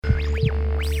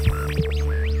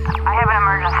I have an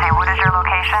emergency. What is your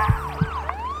location?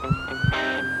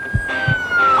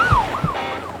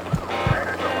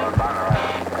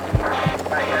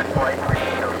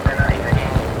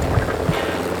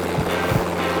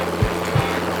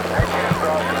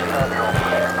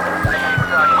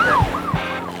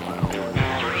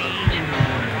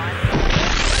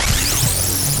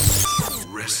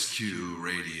 Rescue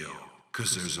Radio,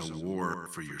 because there's a war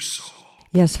for your soul.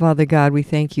 Yes, Father God, we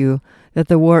thank you that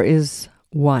the war is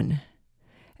won,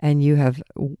 and you have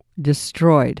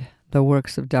destroyed the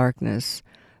works of darkness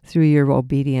through your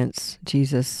obedience,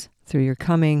 Jesus, through your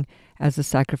coming as the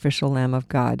sacrificial Lamb of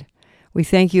God. We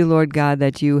thank you, Lord God,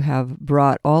 that you have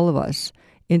brought all of us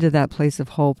into that place of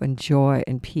hope and joy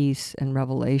and peace and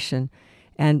revelation,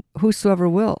 and whosoever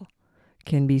will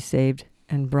can be saved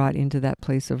and brought into that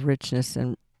place of richness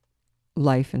and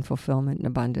life and fulfillment and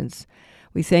abundance.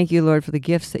 We thank you, Lord, for the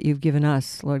gifts that you've given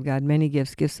us, Lord God, many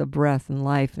gifts of breath and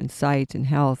life and sight and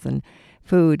health and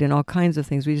food and all kinds of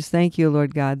things. We just thank you,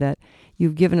 Lord God, that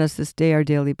you've given us this day our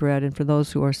daily bread, and for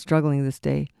those who are struggling this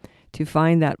day to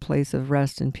find that place of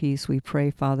rest and peace, we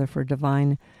pray, Father, for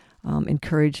divine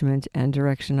encouragement and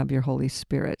direction of your Holy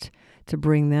Spirit to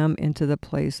bring them into the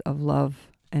place of love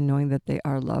and knowing that they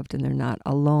are loved and they're not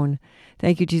alone.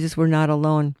 Thank you, Jesus, we're not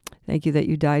alone. Thank you that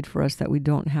you died for us, that we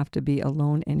don't have to be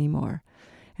alone anymore.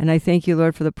 And I thank you,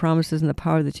 Lord, for the promises and the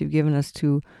power that you've given us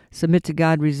to submit to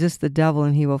God, resist the devil,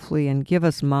 and he will flee, and give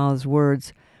us mouths,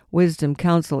 words, wisdom,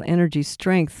 counsel, energy,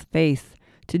 strength, faith,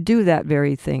 to do that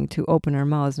very thing, to open our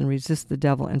mouths and resist the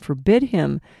devil and forbid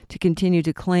him to continue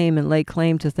to claim and lay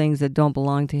claim to things that don't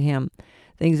belong to him,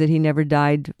 things that he never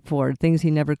died for, things he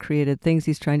never created, things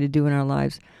he's trying to do in our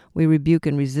lives. We rebuke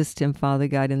and resist him, Father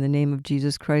God, in the name of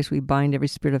Jesus Christ. We bind every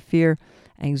spirit of fear,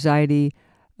 anxiety,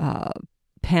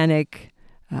 panic,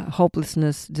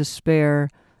 hopelessness, despair,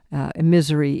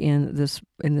 misery in this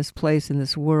place, in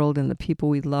this world, and the people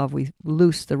we love. We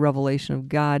loose the revelation of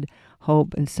God,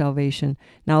 hope, and salvation.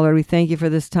 Now, Lord, we thank you for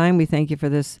this time. We thank you for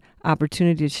this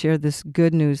opportunity to share this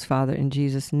good news, Father, in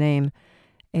Jesus' name.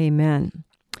 Amen.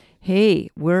 Hey,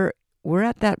 we're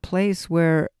at that place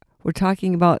where we're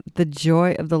talking about the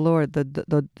joy of the Lord,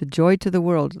 the joy to the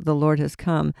world. The Lord has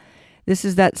come. This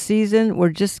is that season. We're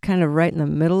just kind of right in the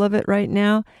middle of it right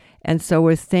now. And so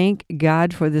we thank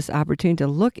God for this opportunity to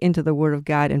look into the Word of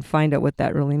God and find out what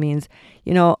that really means.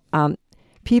 You know,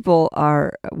 people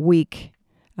are weak,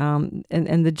 and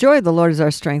the joy of the Lord is our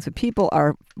strength. But people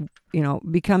are,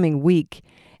 becoming weak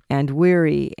and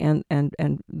weary, and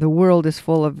the world is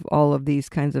full of all of these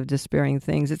kinds of despairing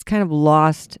things. It's kind of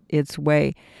lost its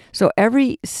way. So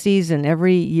every season,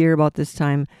 every year about this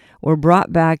time, we're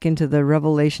brought back into the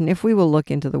revelation, if we will look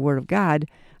into the Word of God,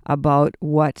 about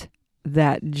what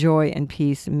that joy and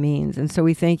peace means. And so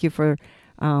we thank you for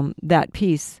that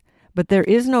peace. But there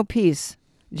is no peace,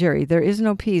 Jerry. There is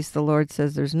no peace. The Lord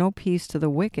says there's no peace to the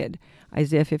wicked.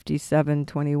 Isaiah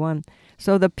 57:21.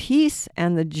 So the peace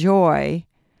and the joy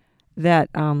that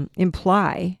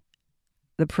imply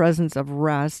the presence of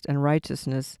rest and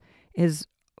righteousness is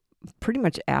pretty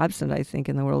much absent, I think,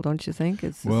 in the world, don't you think?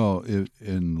 In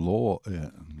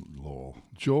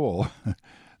Joel,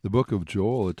 the book of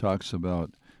Joel, it talks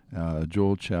about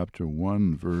Joel chapter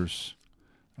 1, verse,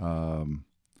 the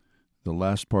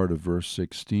last part of verse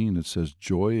 16, it says,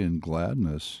 joy and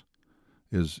gladness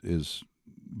is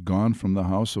gone from the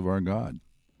house of our God.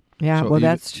 Yeah, so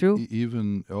that's true.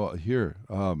 Even here,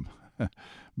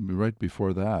 right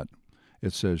before that,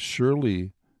 it says,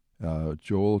 surely,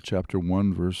 Joel chapter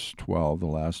 1, verse 12, the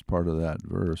last part of that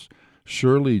verse,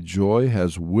 surely joy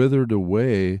has withered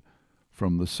away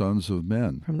from the sons of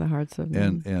men. From the hearts of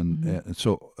men. And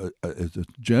so it's a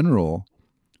general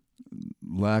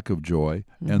lack of joy,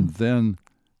 and then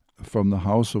from the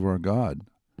house of our God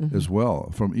as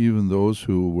well, from even those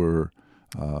who were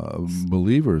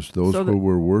believers, those who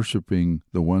were worshiping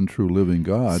the one true living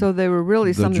God. So they were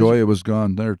really the joy was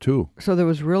gone there too. So there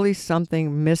was really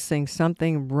something missing,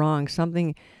 something wrong,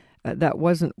 something that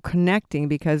wasn't connecting,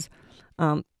 because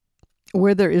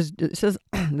where there is, it says,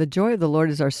 the joy of the Lord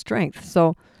is our strength.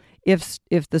 So if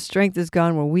the strength is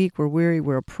gone, we're weak, we're weary,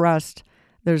 we're oppressed,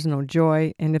 there's no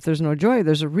joy. And if there's no joy,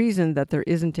 there's a reason that there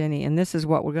isn't any. And this is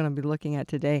what we're going to be looking at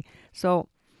today. So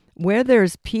where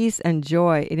there's peace and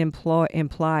joy, it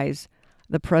implies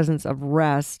the presence of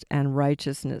rest and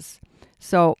righteousness.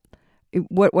 So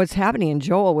what's happening in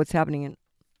Joel, what's happening in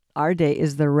our day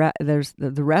is the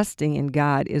resting in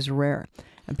God is rare.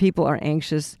 And people are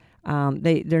anxious.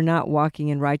 They're not walking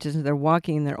in righteousness. They're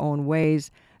walking in their own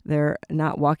ways. They're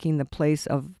not walking the place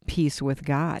of peace with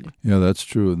God. Yeah, that's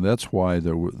true, and that's why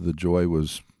the joy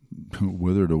was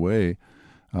withered away.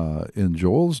 in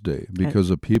Joel's day because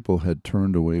the people had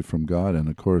turned away from God. And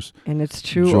of course, and it's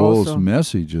true. Joel's also.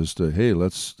 message is to, hey,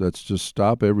 let's just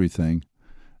stop everything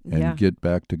and get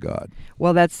back to God.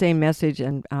 Well, that same message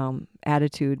and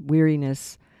attitude,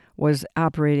 weariness, was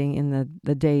operating in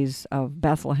the days of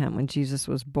Bethlehem when Jesus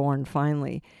was born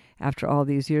finally after all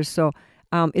these years. So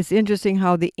it's interesting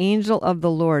how the angel of the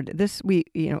Lord,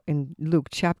 in Luke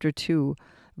chapter 2,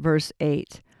 verse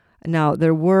 8, now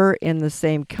there were in the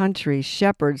same country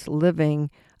shepherds living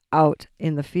out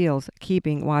in the fields,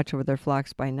 keeping watch over their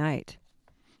flocks by night.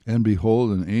 And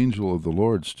behold, an angel of the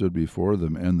Lord stood before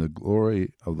them, and the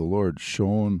glory of the Lord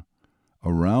shone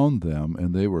around them,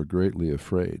 and they were greatly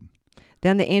afraid.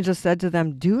 Then the angel said to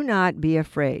them, "Do not be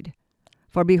afraid,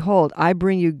 for behold, I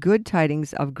bring you good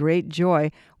tidings of great joy,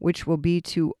 which will be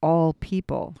to all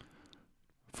people.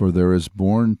 For there is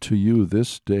born to you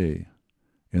this day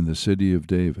in the city of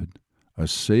David a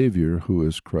Savior who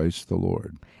is Christ the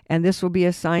Lord. And this will be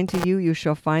a sign to you. You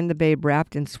shall find the babe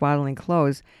wrapped in swaddling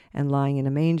clothes and lying in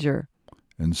a manger."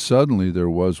 And suddenly there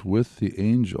was with the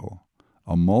angel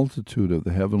a multitude of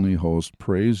the heavenly host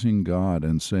praising God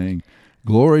and saying,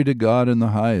 "Glory to God in the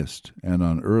highest, and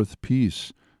on earth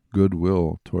peace,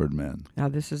 goodwill toward men." Now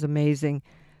this is amazing.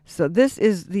 So this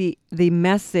is the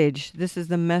message. This is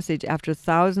the message after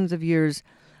thousands of years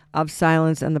of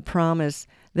silence and the promise.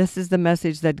 This is the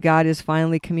message that God is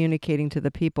finally communicating to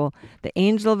the people. The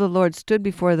angel of the Lord stood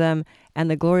before them, and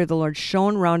the glory of the Lord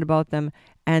shone round about them,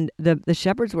 and the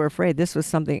shepherds were afraid. This was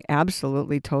something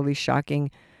absolutely, totally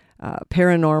shocking,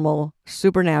 paranormal,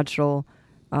 supernatural,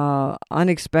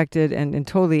 unexpected, and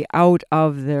totally out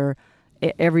of their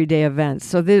everyday events.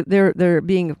 So they're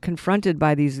being confronted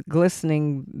by these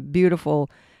glistening, beautiful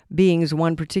beings,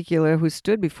 one particular who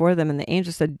stood before them, and the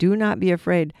angel said, "Do not be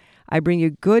afraid. I bring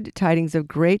you good tidings of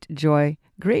great joy,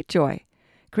 great joy,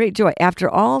 great joy." After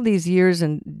all these years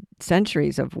and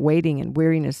centuries of waiting and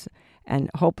weariness and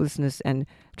hopelessness and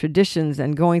traditions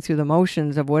and going through the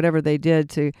motions of whatever they did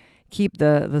to keep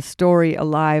the story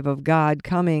alive of God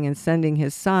coming and sending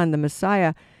his son, the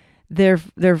Messiah, they're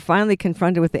finally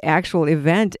confronted with the actual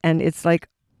event, and it's like,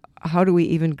 how do we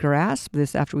even grasp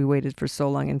this after we waited for so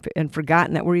long and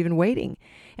forgotten that we're even waiting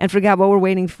and forgot what we're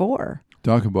waiting for?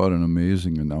 Talk about an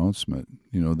amazing announcement.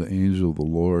 The angel of the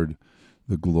Lord,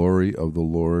 the glory of the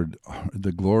Lord,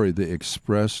 the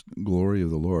expressed glory of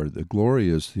the Lord. The glory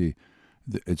is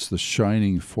it's the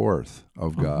shining forth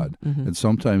of God. Mm-hmm. And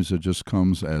sometimes it just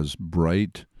comes as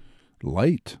bright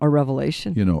light. Or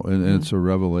revelation. And it's a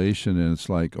revelation, and it's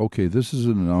like, okay, this is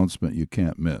an announcement you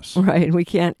can't miss. Right, we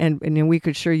can't, and we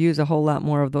could sure use a whole lot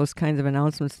more of those kinds of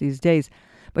announcements these days.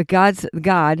 But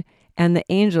God and the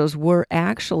angels were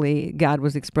actually, God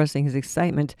was expressing his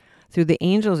excitement through the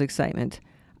angels' excitement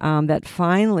that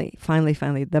finally,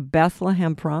 the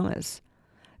Bethlehem promise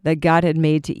that God had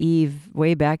made to Eve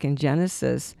way back in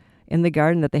Genesis in the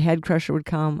garden, that the head crusher would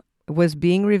come, was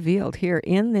being revealed here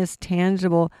in this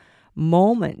tangible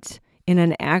moment, in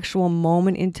an actual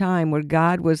moment in time where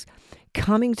God was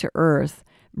coming to earth,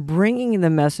 bringing the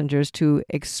messengers to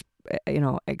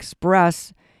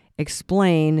express,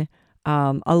 explain,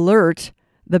 alert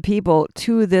the people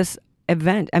to this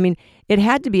event. I mean, it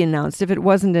had to be announced. If it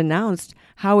wasn't announced,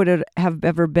 how would it have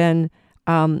ever been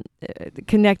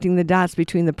connecting the dots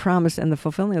between the promise and the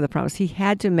fulfilling of the promise? He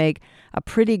had to make a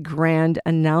pretty grand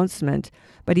announcement,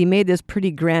 but he made this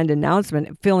pretty grand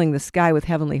announcement, filling the sky with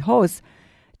heavenly hosts,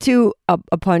 to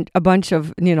a bunch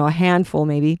of, a handful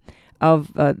maybe,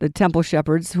 of the temple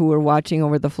shepherds who were watching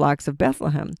over the flocks of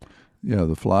Bethlehem. Yeah,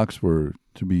 the flocks were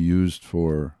to be used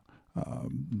for,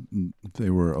 they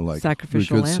were like,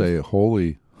 sacrificial we could lambs. say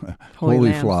holy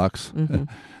lambs. flocks, Mm-hmm.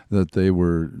 that they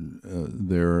were,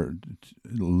 they're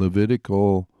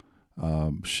Levitical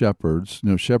shepherds.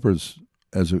 Shepherds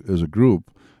as a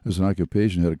group, as an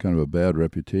occupation, had a kind of a bad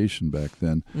reputation back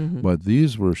then. Mm-hmm. But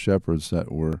these were shepherds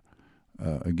that were,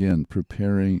 again,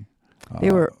 preparing,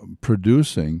 They were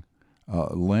producing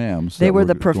lambs. They that were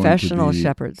the professional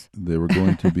shepherds. They were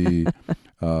going to be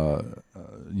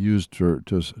used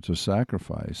to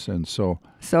sacrifice, and so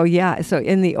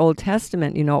in the Old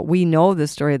Testament, we know the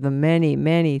story of the many,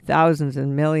 many thousands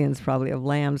and millions probably of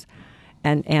lambs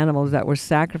and animals that were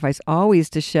sacrificed, always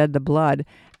to shed the blood.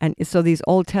 And so these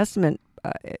Old Testament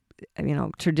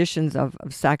traditions of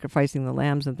sacrificing the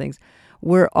lambs and things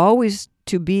were always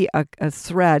to be a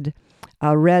thread,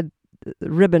 a red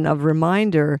ribbon of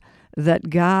reminder that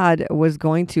God was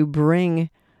going to bring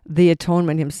the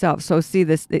atonement himself. So see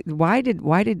this, why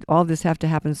did all this have to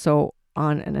happen so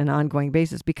on an ongoing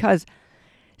basis? Because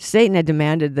Satan had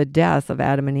demanded the death of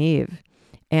Adam and Eve,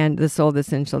 and the soul that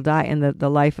sin shall die, and the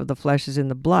life of the flesh is in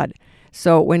the blood.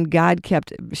 So when God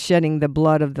kept shedding the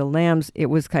blood of the lambs, it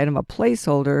was kind of a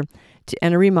placeholder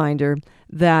and a reminder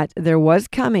that there was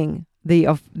coming the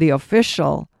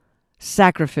official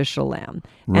sacrificial lamb,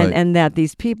 Right. and that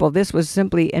these people, this was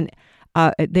simply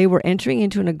they were entering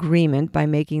into an agreement by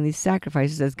making these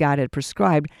sacrifices as God had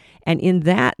prescribed, and in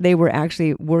that they were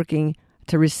actually working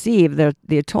to receive the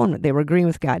atonement. They were agreeing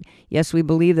with God. Yes, we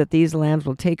believe that these lambs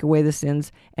will take away the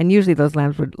sins, and usually those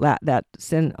lambs that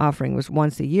sin offering was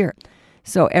once a year.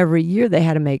 So every year they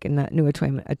had to make a new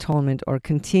atonement or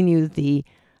continue the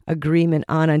agreement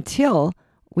on until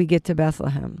we get to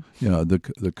Bethlehem. Yeah,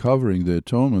 the covering, the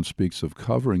atonement speaks of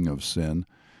covering of sin.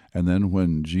 And then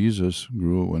when Jesus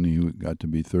grew, when he got to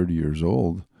be 30 years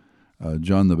old,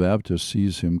 John the Baptist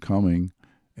sees him coming,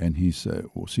 and he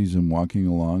sees him walking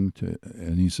along,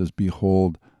 and he says,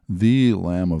 "Behold, the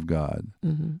Lamb of God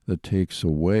that takes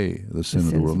away the sin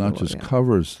of the world." Not just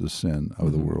covers the sin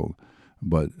of the world,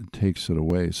 but takes it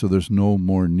away. So there's no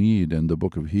more need, and the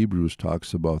book of Hebrews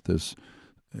talks about this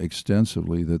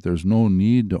extensively, that there's no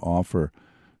need to offer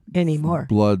anymore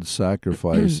blood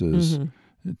sacrifices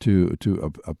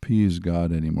to appease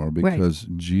God anymore, because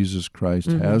Jesus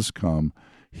Christ has come.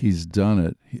 He's done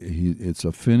it. It's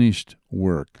a finished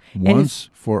work, once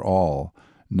for all,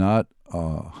 not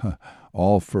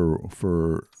all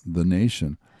for the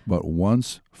nation, but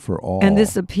once for all. And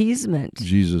this appeasement,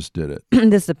 Jesus did it.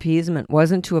 this appeasement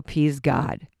wasn't to appease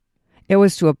God. It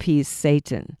was to appease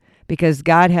Satan, because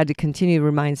God had to continue to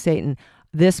remind Satan,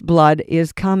 this blood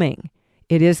is coming.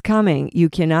 It is coming. You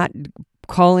cannot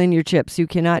call in your chips. You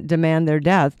cannot demand their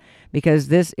death, because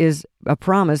this is a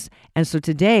promise. And so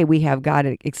today we have God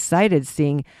excited,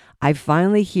 seeing, I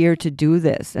finally here to do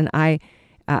this. And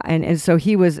and so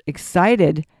he was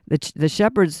excited. The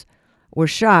shepherds were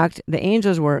shocked. The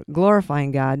angels were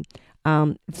glorifying God.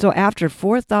 So after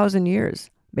 4,000 years,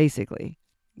 basically,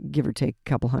 give or take a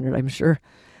couple hundred, I'm sure,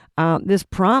 this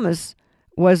promise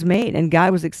was made, and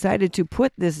God was excited to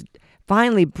put this,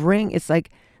 finally bring, it's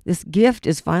like this gift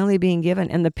is finally being given,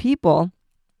 and the people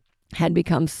had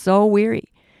become so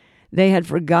weary. They had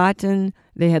forgotten.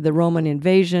 They had the Roman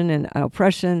invasion and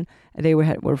oppression. They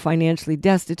were financially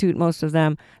destitute, most of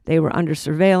them. They were under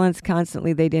surveillance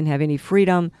constantly. They didn't have any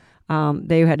freedom.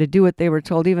 They had to do what they were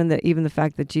told. Even the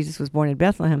fact that Jesus was born in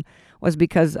Bethlehem was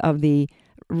because of the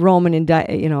Roman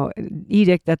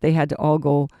edict that they had to all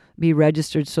go be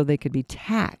registered so they could be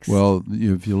taxed. Well,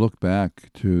 if you look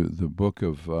back to the book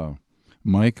of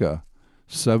Micah,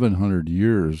 700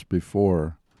 years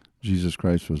before Jesus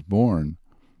Christ was born,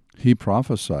 he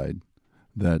prophesied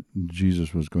that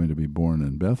Jesus was going to be born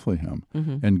in Bethlehem.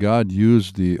 And God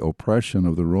used the oppression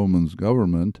of the Roman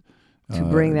government to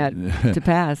bring that to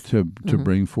pass. To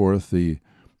bring forth they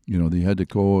had to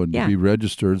go and be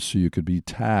registered so you could be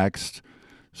taxed.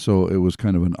 So it was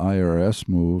kind of an IRS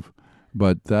move.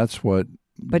 But that's what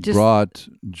brought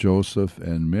Joseph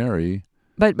and Mary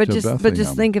to Bethlehem. But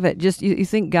just think of it. Just you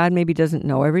think God maybe doesn't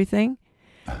know everything?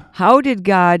 How did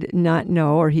God not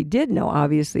know, or he did know,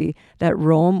 obviously, that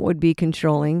Rome would be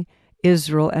controlling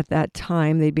Israel at that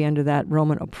time? They'd be under that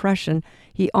Roman oppression.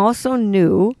 He also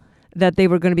knew that they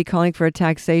were going to be calling for a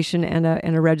taxation and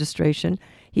a registration.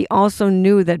 He also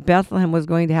knew that Bethlehem was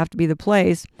going to have to be the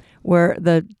place where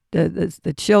the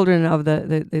children of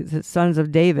the sons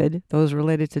of David, those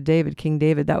related to David, King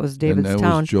David, that was David's and that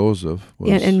town. Was Joseph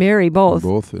and Mary,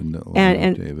 both in the line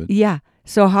of David. Yeah.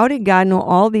 So how did God know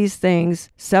all these things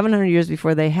 700 years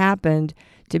before they happened,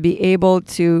 to be able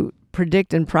to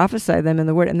predict and prophesy them in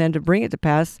the Word, and then to bring it to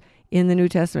pass in the New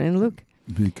Testament in Luke?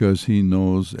 Because he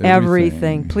knows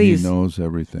everything. Please. He knows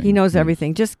everything. He knows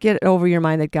everything. Just get it over your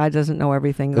mind that God doesn't know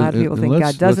everything. A lot of people think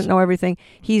God doesn't know everything.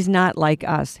 He's not like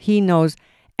us. He knows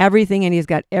everything, and he's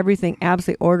got everything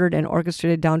absolutely ordered and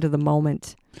orchestrated down to the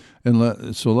moment.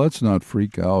 And so let's not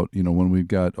freak out, when we've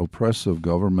got oppressive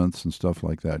governments and stuff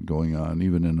like that going on,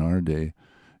 even in our day,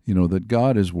 that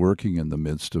God is working in the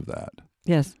midst of that.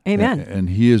 Yes. Amen. And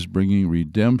he is bringing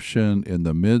redemption in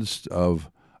the midst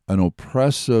of an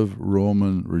oppressive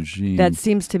Roman regime. That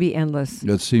seems to be endless.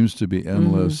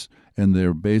 And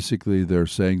they're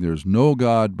saying there's no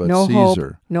God but no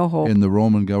Caesar. No hope. In the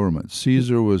Roman government.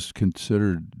 Caesar was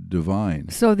considered divine.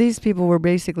 So these people were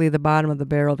basically the bottom of the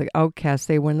barrel, the outcasts.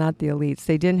 They were not the elites.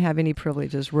 They didn't have any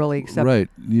privileges, really, except... Right.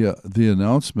 Yeah. The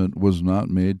announcement was not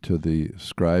made to the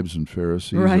scribes and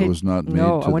Pharisees. Right. It was not made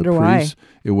to the priests.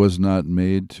 Why. It was not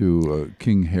made to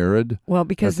King Herod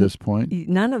because at this point.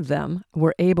 None of them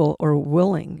were able or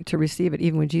willing to receive it.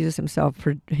 Even when Jesus himself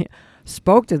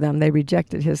spoke to them, they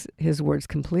rejected his words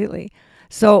completely.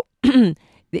 So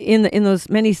in those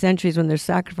many centuries when they're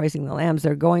sacrificing the lambs,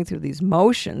 they're going through these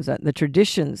motions, the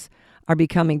traditions are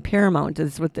becoming paramount.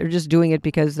 It's what they're just doing it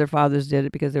because their fathers did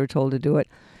it, because they were told to do it.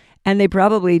 And they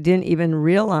probably didn't even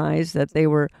realize that they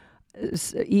were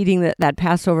eating that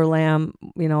Passover lamb,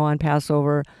 on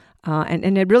Passover,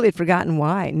 and had really forgotten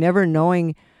why, never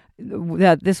knowing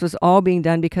that this was all being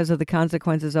done because of the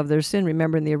consequences of their sin.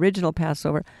 Remember, in the original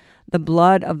Passover, the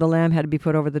blood of the lamb had to be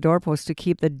put over the doorpost to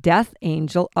keep the death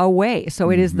angel away.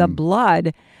 So it is the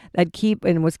blood that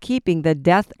was keeping the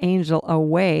death angel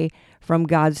away from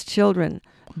God's children.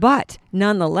 But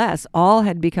nonetheless, all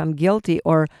had become guilty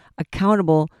or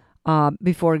accountable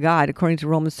before God, according to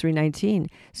Romans 3:19.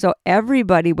 So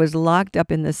everybody was locked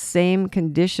up in the same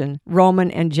condition, Roman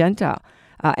and Gentile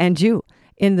and Jew,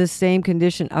 in the same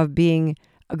condition of being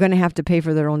going to have to pay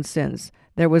for their own sins.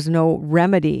 There was no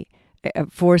remedy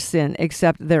for sin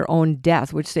except their own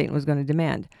death, which Satan was going to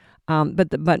demand.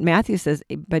 But Matthew says,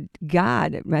 but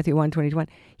God, Matthew 1:21,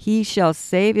 he shall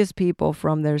save his people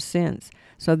from their sins.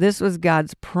 So this was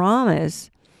God's promise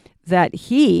that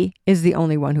he is the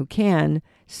only one who can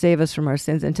save us from our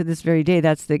sins. And to this very day,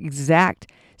 that's the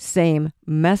exact same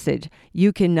message.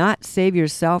 You cannot save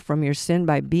yourself from your sin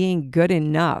by being good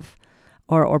enough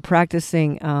or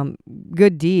practicing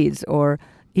good deeds or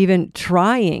even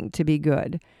trying to be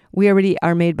good. We already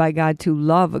are made by God to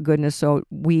love goodness, so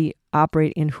we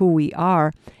operate in who we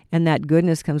are, and that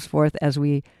goodness comes forth as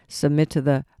we submit to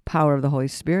the power of the Holy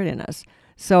Spirit in us.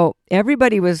 So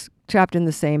everybody was trapped in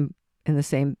the same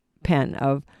pen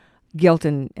of guilt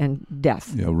and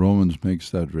death. Yeah, Romans makes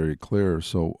that very clear.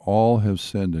 So all have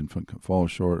sinned and fall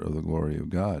short of the glory of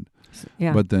God.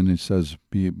 Yeah. But then it says,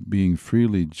 being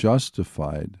freely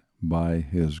justified by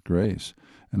his grace.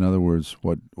 In other words,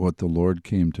 what the Lord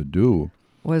came to do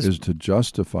is to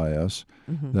justify us.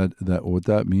 That what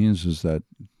that means is that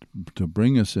to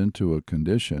bring us into a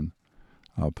condition,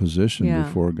 a position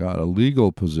before God, a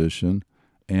legal position,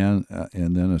 and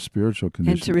then a spiritual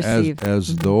condition, and to receive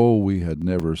as though we had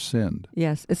never sinned.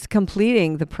 Yes, it's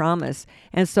completing the promise.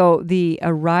 And so the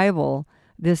arrival,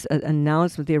 this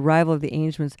announcement, the arrival of the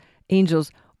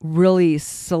angels really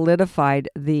solidified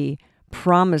the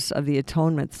promise of the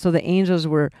atonement. So the angels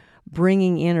were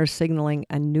bringing in or signaling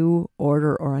a new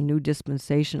order or a new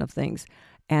dispensation of things.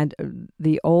 And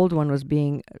the old one was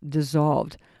being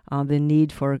dissolved, the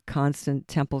need for constant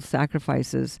temple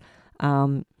sacrifices.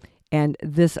 And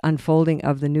this unfolding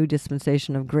of the new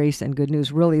dispensation of grace and good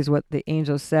news really is what the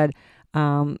angel said.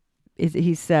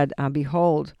 He said,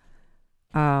 behold,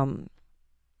 and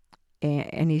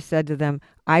he said to them,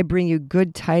 I bring you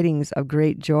good tidings of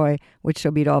great joy, which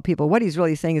shall be to all people. What he's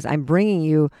really saying is, I'm bringing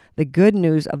you the good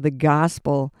news of the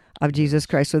gospel of Jesus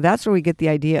Christ. So that's where we get the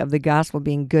idea of the gospel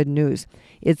being good news.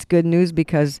 It's good news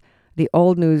because the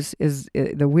old news is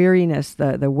the weariness,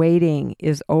 the waiting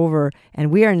is over,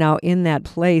 and we are now in that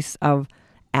place of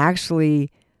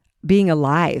actually being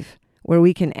alive, where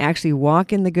we can actually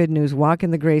walk in the good news, walk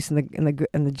in the grace and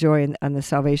the joy and the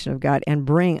salvation of God, and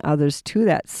bring others to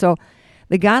that. So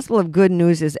the gospel of good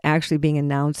news is actually being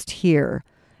announced here.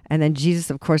 And then Jesus,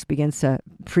 of course, begins to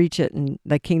preach it, and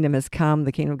the kingdom has come,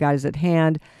 the kingdom of God is at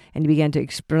hand, and he began to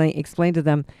explain to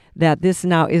them that this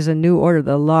now is a new order.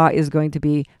 The law is going to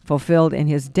be fulfilled in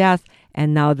his death,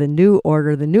 and now the new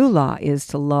order, the new law, is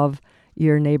to love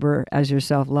your neighbor as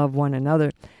yourself, love one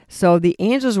another. So the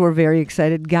angels were very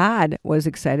excited. God was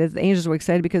excited. The angels were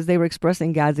excited because they were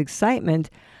expressing God's excitement,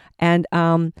 and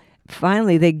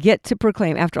finally they get to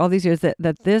proclaim, after all these years,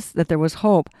 that there was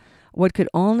hope. What could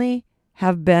only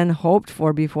have been hoped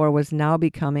for before was now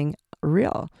becoming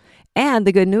real. And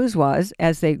the good news was,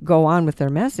 as they go on with their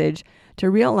message,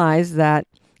 to realize that,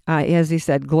 as he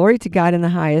said, glory to God in the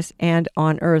highest, and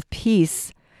on earth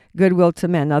peace, goodwill to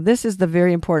men. Now this is the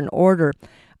very important order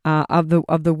of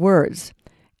the words.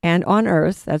 And on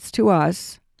earth, that's to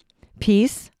us,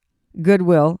 peace,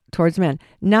 goodwill towards men.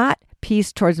 Not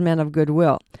peace towards men of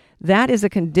goodwill. That is a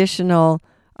conditional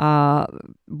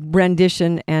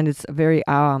rendition, and it's a very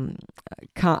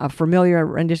a familiar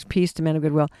rendition, peace to men of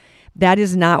goodwill. That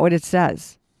is not what it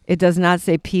says. It does not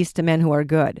say peace to men who are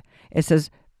good. It says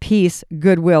peace,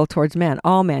 goodwill towards men,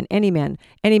 all men, any man,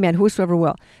 whosoever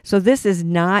will. So this is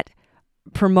not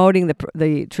promoting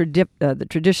the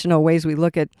traditional ways we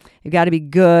look at, you've got to be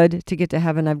good to get to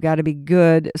heaven, I've got to be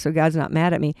good so God's not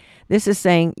mad at me. This is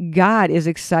saying God is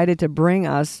excited to bring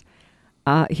us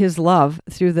his love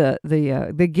through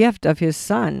the gift of his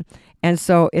Son. And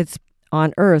so it's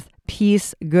on earth,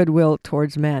 peace, goodwill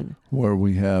towards men. Where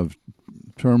we have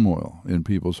turmoil in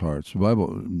people's hearts. The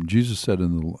Bible, Jesus said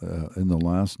in the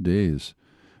last days,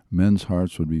 men's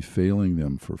hearts would be failing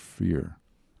them for fear.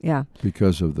 Yeah.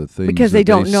 because of the things Because that they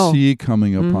don't know. see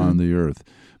coming upon the earth.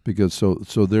 Because so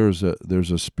there's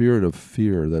a spirit of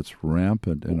fear that's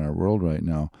rampant in our world right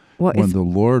now. Well, when it's the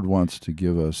Lord wants to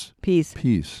give us peace.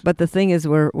 peace. But the thing is,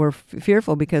 we're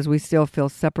fearful because we still feel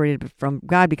separated from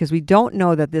God, because we don't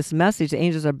know that this message, the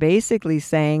angels are basically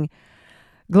saying,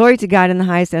 glory to God in the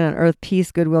highest, and on earth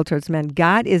peace, goodwill towards men.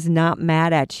 God is not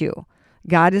mad at you.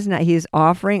 God is not. He is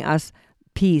offering us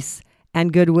peace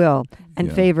and goodwill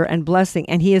and favor and blessing.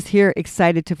 And he is here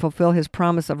excited to fulfill his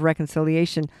promise of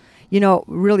reconciliation. You know,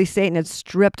 really, Satan had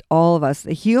stripped all of us,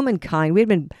 the humankind. We had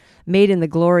been made in the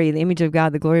glory, the image of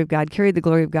God, the glory of God, carried the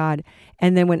glory of God.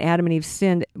 And then when Adam and Eve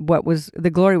sinned,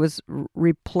 the glory was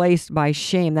replaced by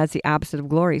shame. That's the opposite of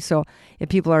glory. So if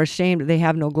people are ashamed, they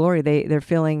have no glory. They're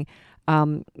feeling,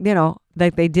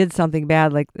 like they did something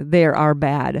bad, like they are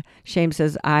bad. Shame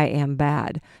says, I am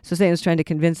bad. So Satan was trying to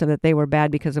convince them that they were bad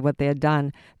because of what they had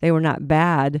done. They were not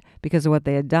bad because of what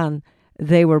they had done.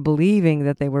 They were believing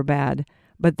that they were bad.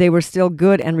 But they were still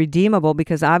good and redeemable,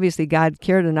 because obviously God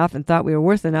cared enough and thought we were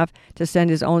worth enough to send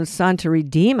his own son to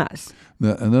redeem us.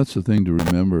 And that's the thing to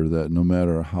remember, that no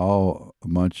matter how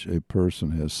much a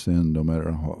person has sinned, no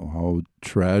matter how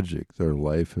tragic their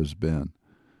life has been,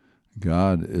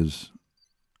 God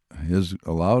has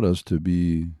allowed us to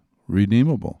be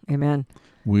redeemable. Amen.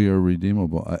 We are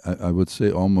redeemable. I would say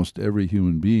almost every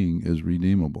human being is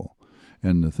redeemable.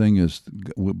 And the thing is,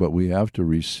 but we have to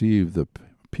receive the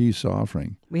peace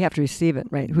offering. We have to receive it,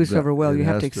 right? Whosoever will, you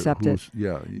have to accept it.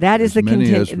 Yeah, that is the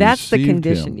condition. That's the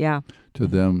condition. Him, yeah. To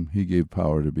them, he gave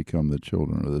power to become the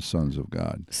children or the sons of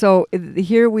God. So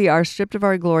here we are, stripped of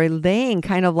our glory, laying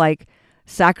kind of like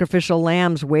sacrificial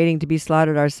lambs, waiting to be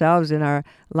slaughtered ourselves in our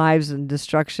lives and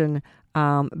destruction.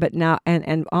 But now,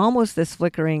 and almost this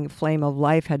flickering flame of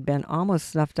life had been almost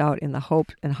snuffed out in the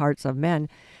hope and hearts of men.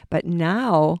 But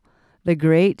now, the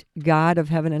great God of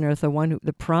heaven and earth,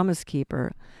 the promise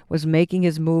keeper, was making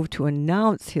his move to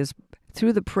announce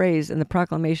through the praise and the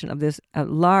proclamation of this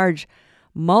large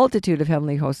multitude of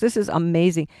heavenly hosts. This is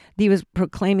amazing. He was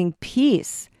proclaiming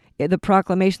peace, the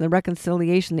proclamation, the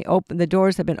reconciliation, the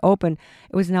doors have been opened.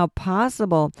 It was now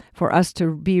possible for us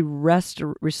to be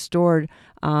restored,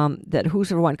 that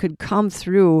whosoever one could come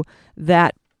through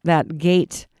that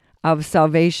gate of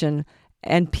salvation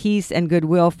and peace and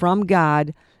goodwill from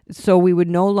God. So we would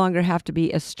no longer have to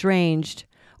be estranged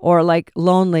or like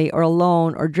lonely or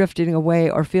alone or drifting away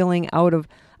or feeling out of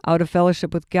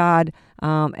fellowship with God.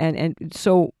 And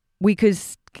so we could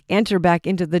enter back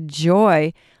into the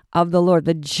joy of the Lord,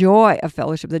 the joy of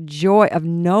fellowship, the joy of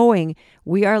knowing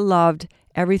we are loved,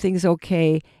 everything's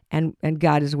okay, and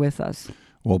God is with us.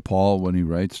 Well, Paul, when he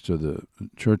writes to the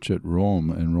church at Rome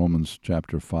in Romans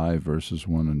chapter 5, verses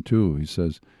 1 and 2, he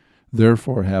says,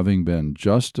 therefore, having been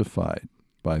justified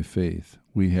by faith,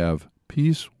 we have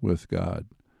peace with God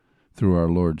through our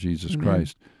Lord Jesus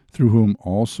Christ, through whom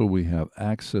also we have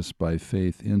access by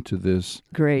faith into this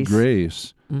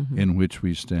grace in which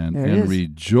we stand and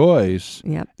rejoice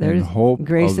in hope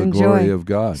grace of the and glory joy of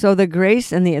God. So the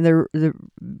grace and the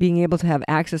being able to have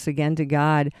access again to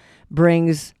God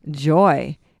brings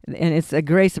joy. And it's a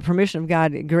grace, the permission of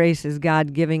God. Grace is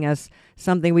God giving us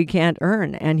something we can't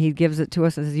earn, and he gives it to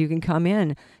us and says, you can come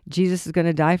in. Jesus is going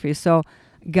to die for you. So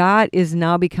God is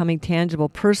now becoming tangible,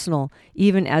 personal,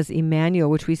 even as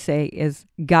Emmanuel, which we say is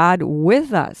God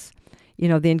with us,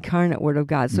 the incarnate Word of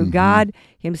God. So God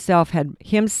himself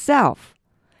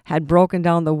had broken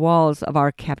down the walls of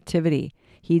our captivity.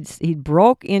 He'd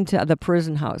broke into the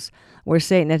prison house where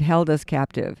Satan had held us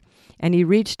captive, and he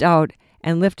reached out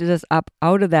and lifted us up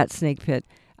out of that snake pit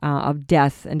of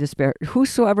death and despair.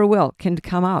 Whosoever will can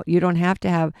come out. You don't have to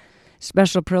have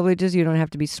special privileges. You don't have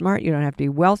to be smart. You don't have to be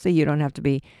wealthy. You don't have to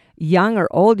be young or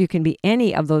old. You can be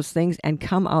any of those things and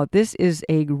come out. This is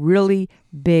a really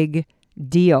big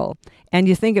deal. And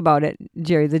you think about it,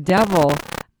 Jerry, the devil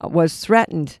was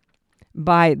threatened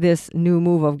by this new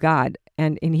move of God,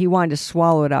 and he wanted to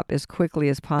swallow it up as quickly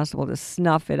as possible, to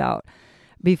snuff it out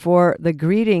before the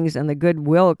greetings and the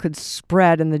goodwill could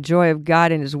spread and the joy of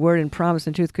God and his word and promise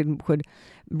and truth could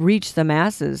reach the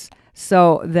masses,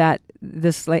 so that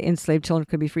the enslaved children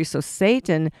could be free. So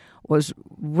Satan was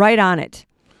right on it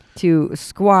to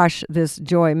squash this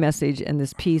joy message and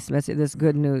this peace message, this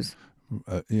good news.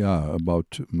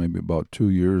 Maybe about 2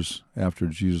 years after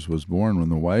Jesus was born, when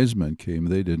the wise men came,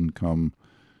 they didn't come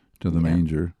to the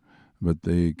manger, but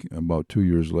about 2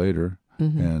 years later,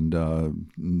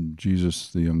 and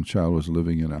Jesus, the young child, was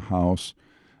living in a house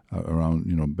around,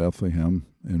 Bethlehem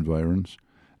environs,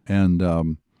 and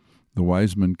the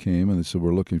wise men came and they said,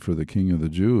 we're looking for the King of the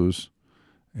Jews.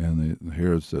 And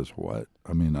Herod says, what?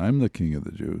 I mean, I'm the King of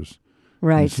the Jews.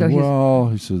 Right. He So said, he's well,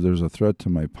 he said, there's a threat to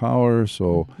my power,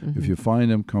 so Mhm. if you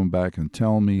find him, come back and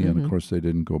tell me. And Mhm. of course, they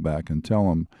didn't go back and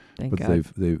tell him, Thank but God.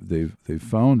 they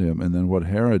found him. And then what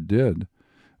Herod did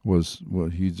was,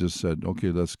 what he just said,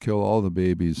 okay, let's kill all the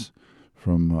babies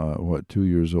from 2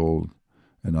 years old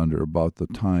and under, about the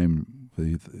time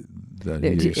that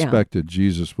he Yeah. expected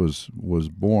Jesus was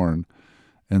born.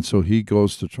 And so he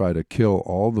goes to try to kill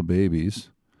all the babies.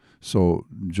 So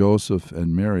Joseph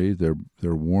and Mary,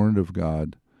 they're warned of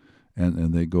God,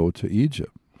 and they go to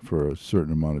Egypt for a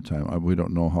certain amount of time. We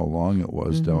don't know how long it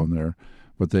was down there,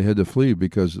 but they had to flee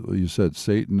because you said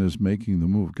Satan is making the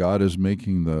move. God is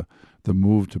making the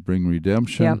move to bring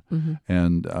redemption, Yep. Mhm.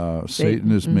 and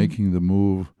Satan is making the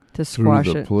move To through squash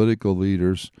the it. political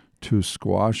leaders to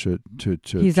squash it, to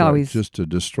He's always- just to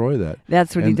destroy that.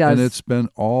 That's what he And does. it's been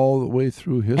all the way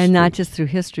through history. And not just through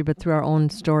history, but through our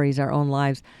own stories, our own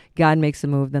lives. God makes a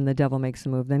move, then the devil makes a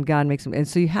move, then God makes a move. And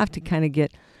so you have to kind of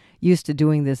get used to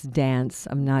doing this dance.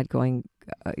 I'm not going,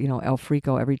 El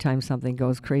Frico every time something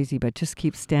goes crazy, but just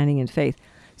keep standing in faith.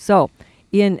 So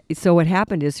what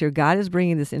happened is here, God is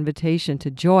bringing this invitation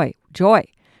to joy. Joy.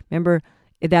 Remember,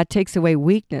 that takes away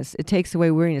weakness. It takes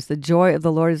away weariness. The joy of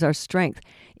the Lord is our strength.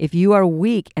 If you are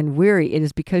weak and weary, it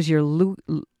is because you're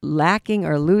lacking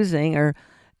or losing or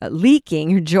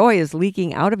leaking. Your joy is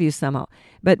leaking out of you somehow.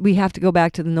 But we have to go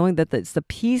back to the knowing that it's the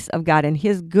peace of God and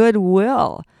His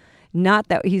goodwill. Not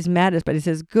that He's mad at us, but it's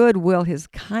His goodwill, His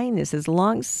kindness, His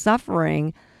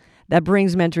long-suffering that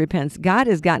brings men to repentance. God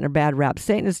has gotten a bad rap.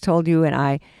 Satan has told you and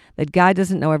I that God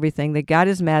doesn't know everything, that God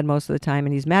is mad most of the time,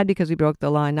 and He's mad because we broke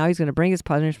the law, and now He's going to bring His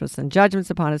punishments and judgments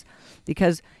upon us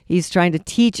because He's trying to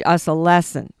teach us a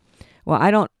lesson. Well,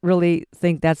 I don't really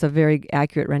think that's a very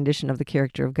accurate rendition of the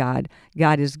character of God.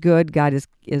 God is good. God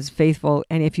is faithful.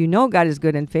 And if you know God is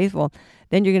good and faithful,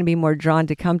 then you're going to be more drawn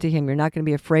to come to Him. You're not going to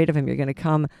be afraid of Him. You're going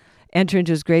to enter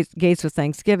into His gates with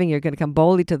thanksgiving. You're going to come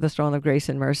boldly to the throne of grace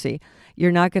and mercy.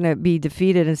 You're not going to be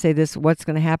defeated and say, what's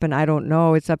going to happen? I don't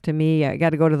know. It's up to me. I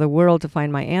got to go to the world to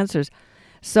find my answers.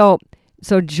 So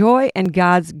joy and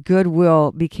God's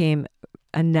goodwill became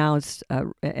announced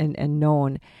and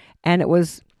known. And it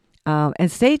was,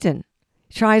 and Satan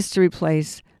tries to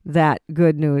replace that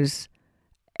good news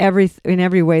in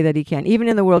every way that he can, even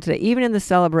in the world today, even in the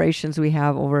celebrations we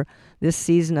have over this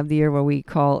season of the year where we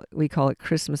call it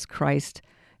Christmas Christ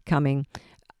coming.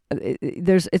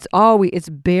 It's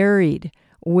buried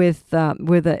with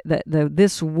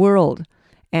this world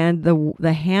and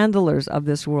the handlers of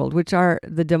this world, which are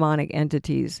the demonic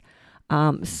entities,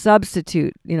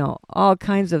 substitute all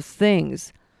kinds of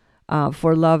things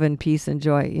for love and peace and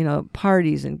joy.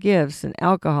 Parties and gifts and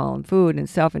alcohol and food and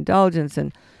self-indulgence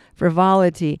and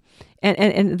frivolity,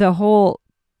 and the whole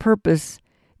purpose.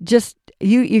 Just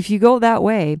if you go that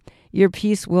way, your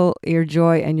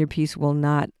joy and your peace will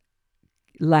not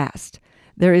last.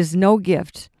 There is no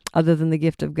gift other than the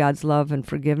gift of God's love and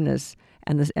forgiveness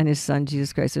and His Son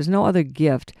Jesus Christ. There's no other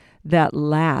gift that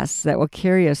lasts, that will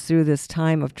carry us through this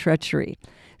time of treachery.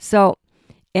 So,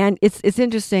 and it's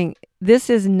interesting.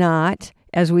 This is not,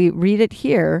 as we read it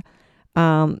here,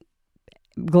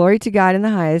 glory to God in the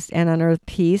highest, and on earth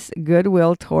peace,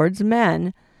 goodwill towards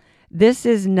men. This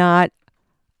is not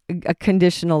a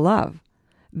conditional love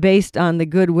based on the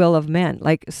goodwill of men.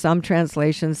 Like some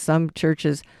translations, some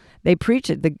churches, they preach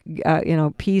it,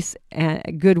 peace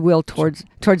and goodwill towards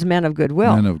men of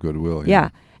goodwill. Men of goodwill, yeah.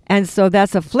 And so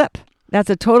that's a flip. That's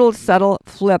a total subtle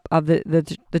flip of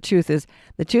the truth is.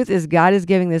 The truth is God is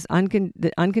giving this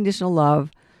unconditional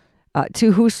love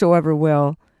to whosoever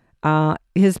will,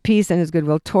 His peace and His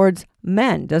goodwill towards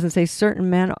men. Doesn't say certain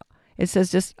men. It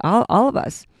says just all of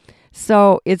us.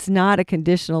 So it's not a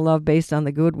conditional love based on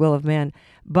the goodwill of man,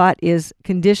 but is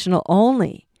conditional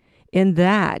only in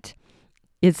that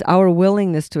it's our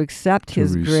willingness to accept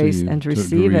His grace and to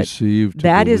receive it.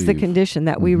 That is the condition,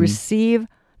 that we receive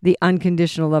the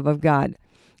unconditional love of God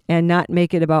and not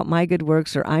make it about my good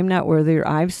works or I'm not worthy or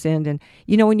I've sinned. And,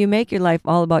 when you make your life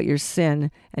all about your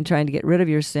sin and trying to get rid of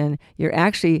your sin, you're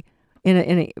actually, in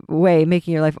a way,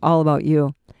 making your life all about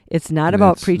you. It's not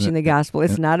about preaching the gospel.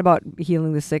 It's not about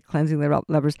healing the sick, cleansing the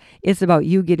lepers. It's about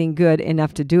you getting good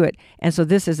enough to do it. And so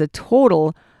this is a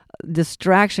total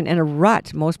distraction and a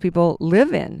rut most people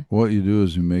live in. What you do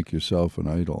is you make yourself an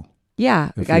idol.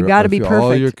 Yeah, I got to be perfect.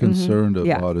 All you're concerned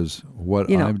about is what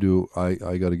I do. I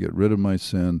got to get rid of my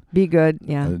sin. Be good,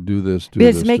 yeah. Do this, but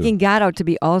it's making God out to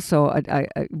be also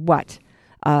what?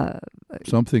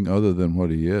 Something other than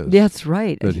what He is. That's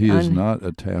right. That He is not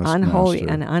a taskmaster. Unholy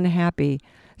and unhappy.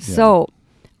 Yeah. So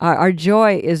Our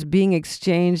joy is being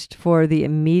exchanged for the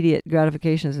immediate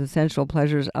gratifications and sensual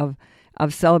pleasures of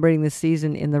celebrating the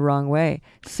season in the wrong way.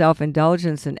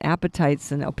 Self-indulgence and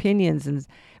appetites and opinions. And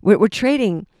we're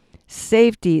trading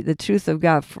safety, the truth of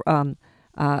God,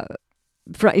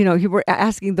 we're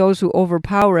asking those who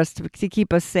overpower us to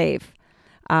keep us safe.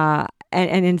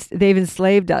 They've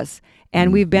enslaved us.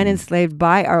 And we've been enslaved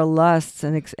by our lusts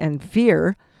and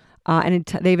fear.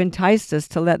 They've enticed us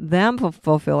to let them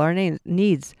fulfill our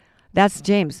needs. That's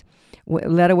James.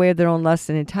 Led away of their own lusts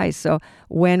and entice. So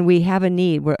when we have a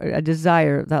need, a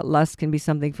desire, that lust can be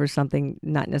something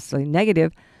not necessarily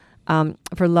negative,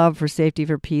 for love, for safety,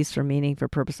 for peace, for meaning, for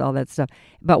purpose, all that stuff.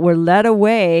 But we're led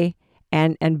away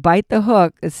and bite the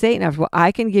hook. Satan after, well,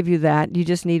 I can give you that. You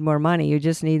just need more money. You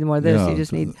just need more this. You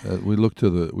just need. We look to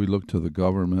the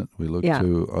government. We look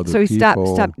to other so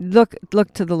people. Stop.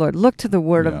 Look to the Lord. Look to the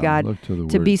Word of God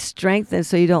to be strengthened,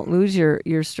 so you don't lose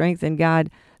your strength in God.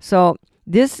 So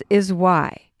this is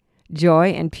why joy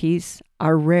and peace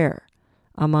are rare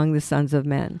among the sons of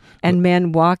men. And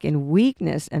men walk in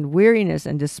weakness and weariness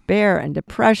and despair and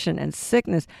depression and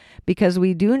sickness, because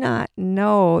we do not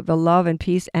know the love and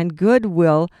peace and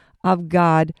goodwill of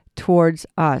God towards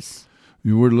us.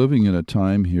 You were living in a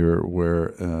time here where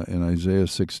in Isaiah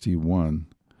 61,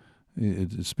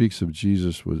 it speaks of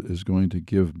Jesus is going to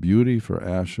give beauty for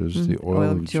ashes, the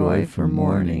oil of joy for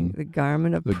mourning, the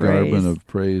garment of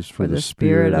praise for the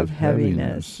spirit of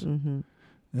heaviness.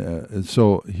 And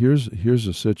so here's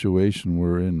a situation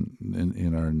we're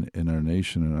in our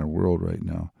nation, in our world right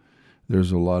now.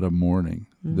 There's a lot of mourning.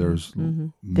 There's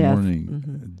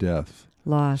mourning, death,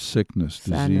 loss, sickness,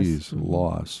 sadness, disease,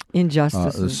 loss,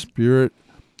 injustices,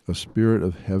 a spirit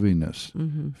of heaviness,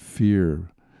 fear.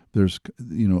 There's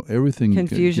everything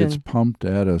confusion gets pumped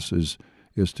at us is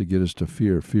to get us to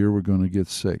fear. Fear we're going to get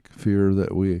sick. Fear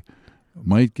that we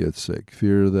might get sick.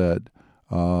 Fear that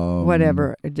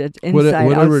whatever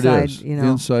whatever outside, it is,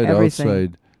 inside, everything.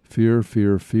 outside,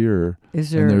 fear.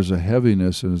 And there's a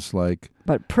heaviness, and it's like.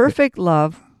 But perfect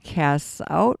love casts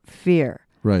out fear.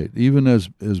 Right. Even as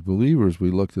believers, we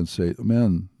looked and say,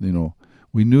 man,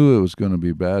 we knew it was going to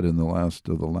be bad in the last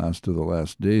of the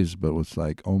last days, but it's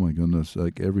like, oh my goodness,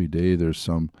 like every day there's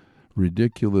some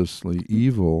ridiculously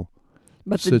evil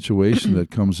situation that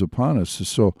comes upon us.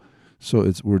 So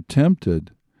we're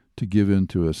tempted to give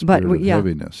into a spirit of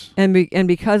heaviness. And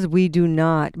because we do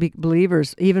not,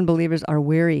 believers are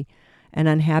weary and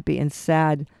unhappy and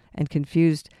sad and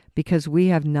confused, because we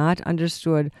have not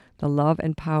understood the love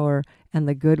and power and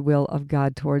the goodwill of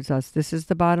God towards us. This is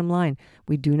the bottom line.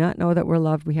 We do not know that we're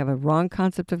loved. We have a wrong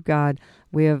concept of God.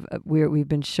 We've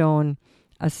been shown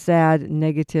a sad,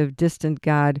 negative, distant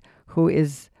God who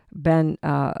is been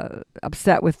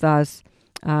upset with us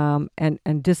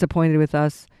and disappointed with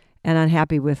us and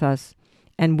unhappy with us.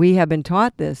 And we have been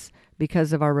taught this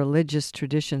because of our religious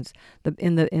traditions.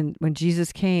 When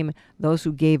Jesus came, those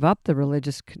who gave up the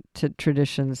religious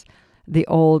traditions, the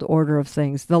old order of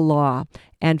things, the law,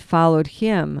 and followed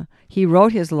him, he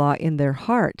wrote his law in their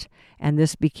heart, and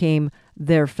this became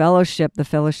their fellowship, the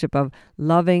fellowship of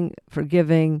loving,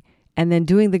 forgiving, and then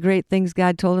doing the great things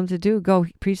God told them to do. Go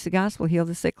preach the gospel, heal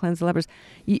the sick, cleanse the lepers,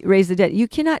 raise the dead. You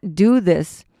cannot do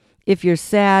this if you're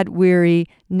sad, weary,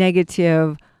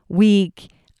 negative,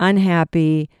 weak,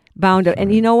 unhappy, bound up.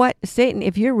 And you know what? Satan,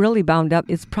 if you're really bound up,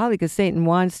 it's probably because Satan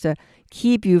wants to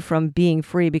keep you from being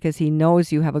free, because he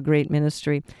knows you have a great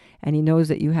ministry, and he knows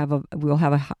that will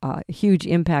have a huge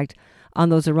impact on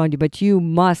those around you. But you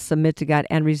must submit to God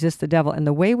and resist the devil. And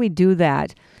the way we do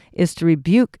that is to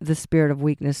rebuke the spirit of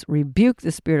weakness, rebuke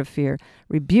the spirit of fear,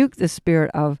 rebuke the spirit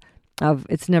of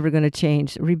it's never going to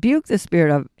change, rebuke the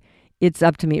spirit of it's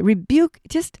up to me,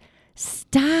 just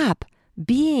stop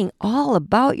being all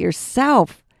about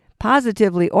yourself,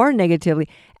 positively or negatively,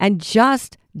 and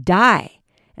just die.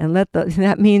 And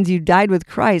that means you died with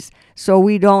Christ, so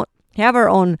we don't have our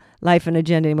own life and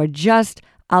agenda anymore. Just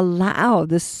allow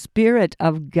the Spirit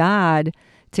of God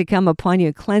to come upon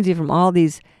you, cleanse you from all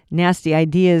these nasty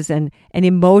ideas and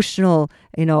emotional,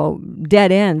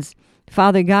 dead ends.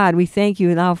 Father God, we thank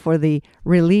you now for the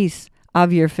release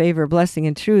of your favor, blessing,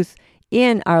 and truth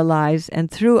in our lives and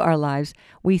through our lives.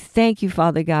 We thank you,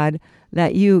 Father God,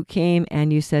 that you came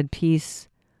and you said peace,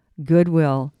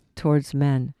 goodwill towards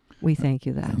men. We thank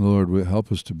you that. Lord,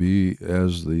 help us to be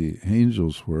as the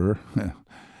angels were,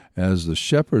 as the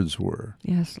shepherds were.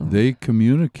 Yes, Lord. They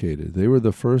communicated. They were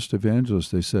the first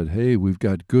evangelists. They said, hey, we've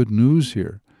got good news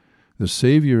here. The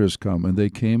Savior has come, and they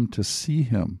came to see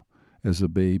him as a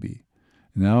baby.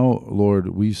 Now, Lord,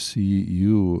 we see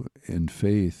you in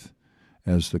faith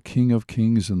as the King of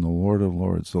Kings and the Lord of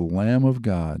Lords, the Lamb of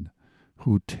God,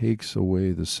 who takes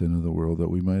away the sin of the world, that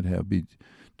we might be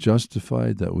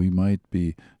justified, that we might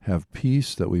have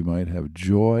peace, that we might have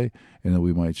joy, and that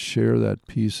we might share that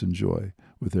peace and joy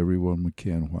with everyone we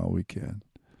can while we can.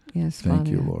 Yes, Thank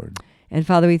Father. you, Lord. And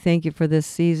Father, we thank you for this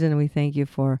season, and we thank you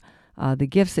for the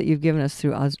gifts that you've given us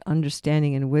through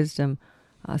understanding and wisdom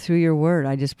through your word.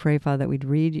 I just pray, Father, that we'd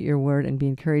read your word and be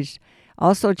encouraged.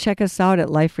 Also, check us out at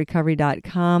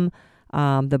liferecovery.com,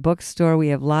 the bookstore. We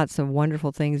have lots of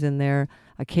wonderful things in there.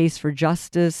 A Case for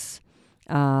Justice,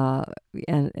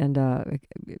 and A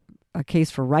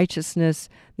Case for Righteousness.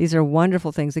 These are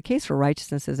wonderful things. A Case for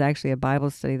Righteousness is actually a Bible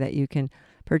study that you can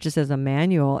purchase as a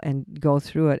manual and go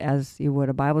through it as you would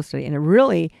a Bible study. And it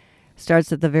really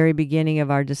starts at the very beginning of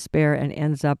our despair and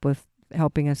ends up with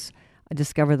helping us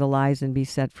discover the lies and be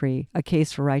set free. A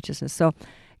Case for Righteousness. So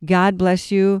God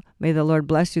bless you. May the Lord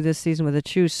bless you this season with a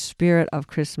true spirit of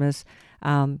Christmas.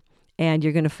 And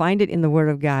you're going to find it in the Word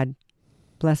of God.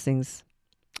 Blessings.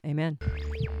 Amen. I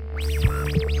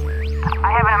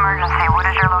have an emergency. What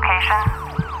is your location?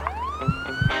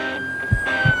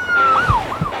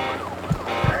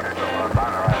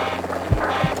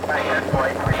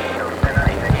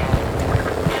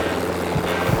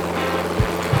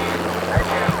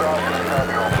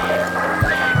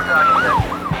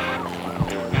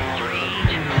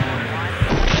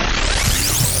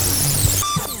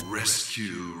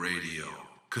 Rescue Radio,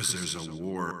 because there's a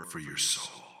war for your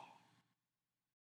soul.